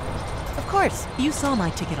tickets. Of course, you saw my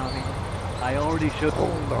ticket already. I already showed.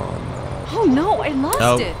 Hold on. Oh no, I lost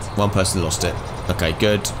Oh, it. one person lost it. Okay,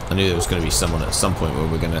 good. I knew there was going to be someone at some point where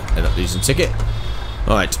we're going to end up losing a ticket.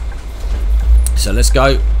 Alright. So let's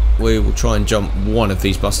go. We will try and jump one of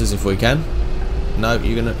these buses if we can. No,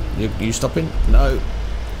 you stopping? No.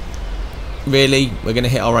 Really? We're gonna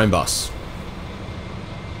hit our own bus.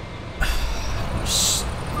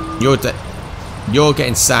 You're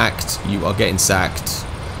getting sacked. You are getting sacked.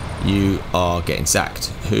 You are getting sacked.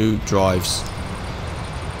 Who drives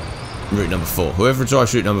route number 4? Whoever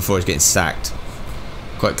drives route number 4 is getting sacked.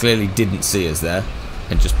 Quite clearly didn't see us there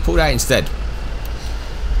and just pulled out instead.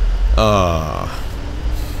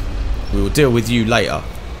 We will deal with you later,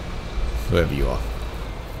 whoever you are.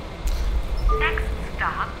 Next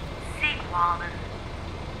stop, Sigvalden.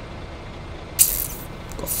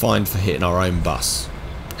 Got fined for hitting our own bus.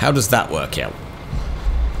 How does that work out?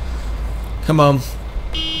 Come on,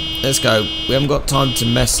 let's go. We haven't got time to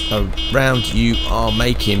mess around. You are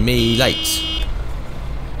making me late.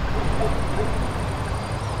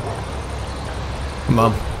 Come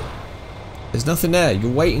on. There's nothing there.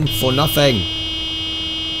 You're waiting for nothing.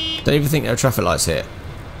 Don't even think there are traffic lights here.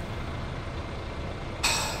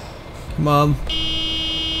 Come on.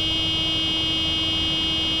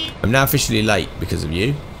 I'm now officially late because of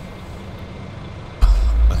you.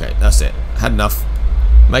 Okay, that's it. Had enough.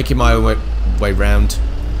 Making my own way round.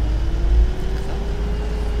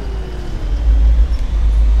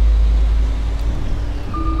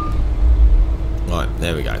 Right,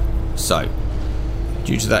 there we go. So,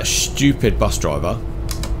 due to that stupid bus driver,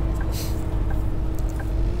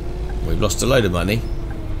 we've lost a load of money.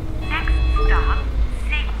 Next stop,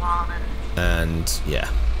 Sigvalden. And yeah,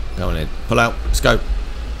 go on in. Pull out. Let's go.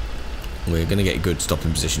 We're going to get a good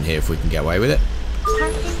stopping position here if we can get away with it.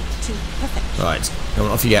 Parking to perfection. Right, come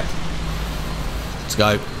on, off you get. Let's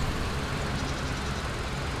go.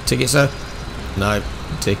 Ticket, sir? No.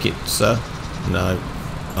 Ticket, sir? No.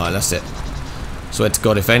 Alright, that's it. Swear to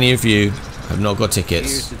God, if any of you have not got Here's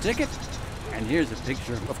tickets, the ticket, and here's a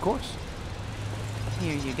picture. Of course.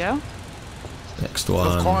 Here you go. next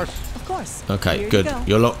one. Of course. Of course. Okay, Here good.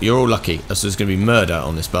 You go. You're all lucky. So there's going to be murder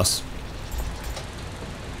on this bus.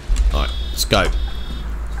 Alright, let's go.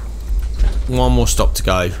 One more stop to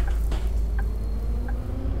go.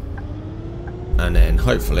 And then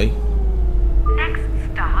hopefully. Next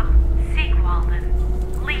stop,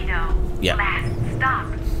 Sigvalden. Lido. Yeah. Last stop.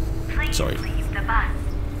 Please Sorry. leave the bus.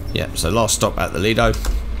 Yeah, so last stop at the Lido.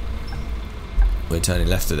 We're turning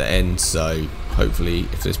left at the end, so hopefully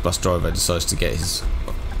if this bus driver decides to get his...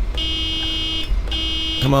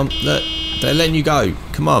 Come on, look, they're letting you go.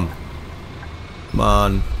 Come on. Come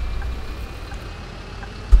on.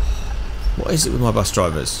 What is it with my bus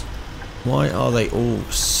drivers? Why are they all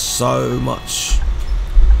so much...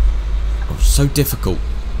 so difficult?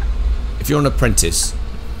 if you're an apprentice,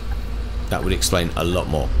 that would explain a lot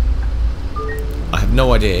more. I have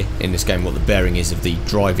no idea in this game what the bearing is of the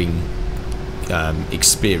driving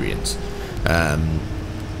experience.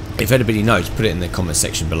 If anybody knows, put it in the comment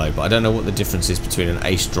section below. But I don't know what the difference is between an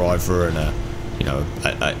ace driver and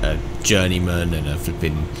a journeyman and a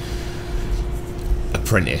flipping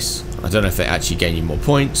apprentice. I don't know if they actually gain you more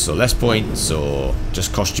points or less points or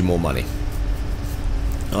just cost you more money.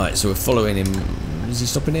 Alright, so we're following him. Is he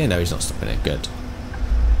stopping here? No, he's not stopping here. Good.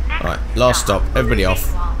 Alright, last stop. Everybody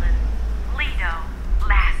off.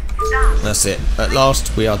 That's it. At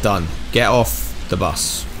last, we are done. Get off the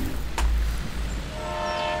bus.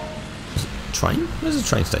 Train? Where's the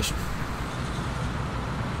train station?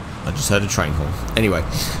 I just heard a train horn. Anyway,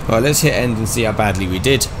 alright, let's hit end and see how badly we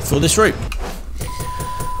did for this route.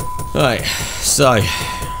 Alright, so.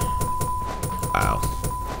 Wow.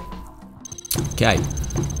 Okay.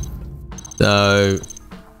 So.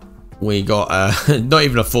 We got not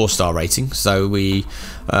even a 4-star rating, so we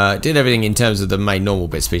did everything in terms of the main normal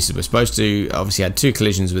bits and pieces we're supposed to. Obviously had 2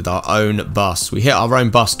 collisions with our own bus. We hit our own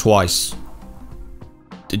bus twice.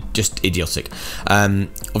 Just idiotic.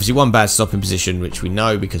 Obviously 1 bad stopping position, which we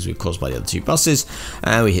know because we're caused by the other 2 buses,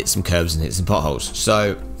 and we hit some curbs and hit some potholes.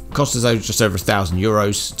 So cost us just over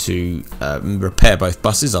 €1,000 to repair both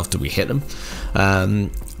buses after we hit them.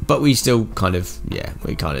 But we still kind of, yeah,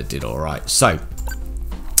 we kind of did alright. So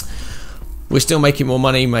we're still making more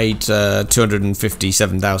money, made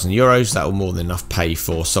 €257,000. That will more than enough pay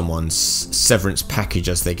for someone's severance package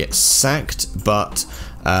as they get sacked. But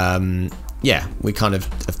yeah, we kind of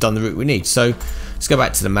have done the route we need. So let's go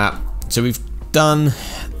back to the map. So we've done,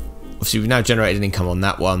 obviously we've now generated an income on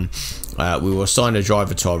that one. We will assign a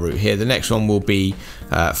driver to our route here. The next one will be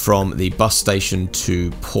from the bus station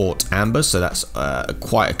to Port Amber. So that's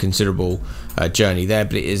quite a considerable journey there,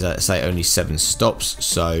 but it is, say, only 7 stops.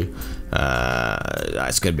 So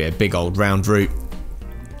that's going to be a big old round route.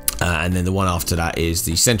 And then the one after that is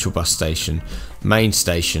the central bus station, main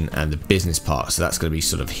station, and the business park. So that's going to be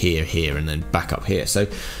sort of here, and then back up here. So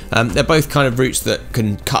they're both kind of routes that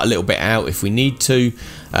can cut a little bit out if we need to.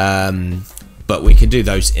 But we can do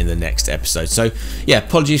those in the next episode. So yeah,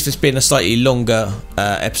 apologies for this being a slightly longer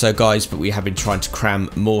episode, guys, but we have been trying to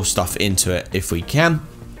cram more stuff into it if we can.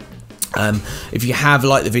 If you have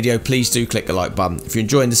liked the video, please do click the like button. If you're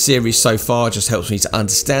enjoying the series so far, it just helps me to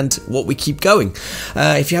understand what we keep going.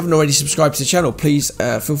 If you haven't already subscribed to the channel, please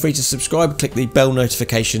feel free to subscribe. Click the bell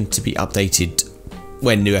notification to be updated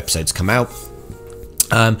when new episodes come out.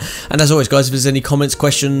 And as always, guys, if there's any comments,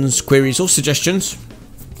 questions, queries or suggestions,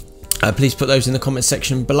 please put those in the comment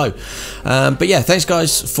section below. But yeah, thanks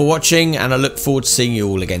guys for watching, and I look forward to seeing you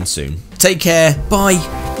all again soon. Take care,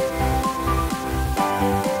 bye.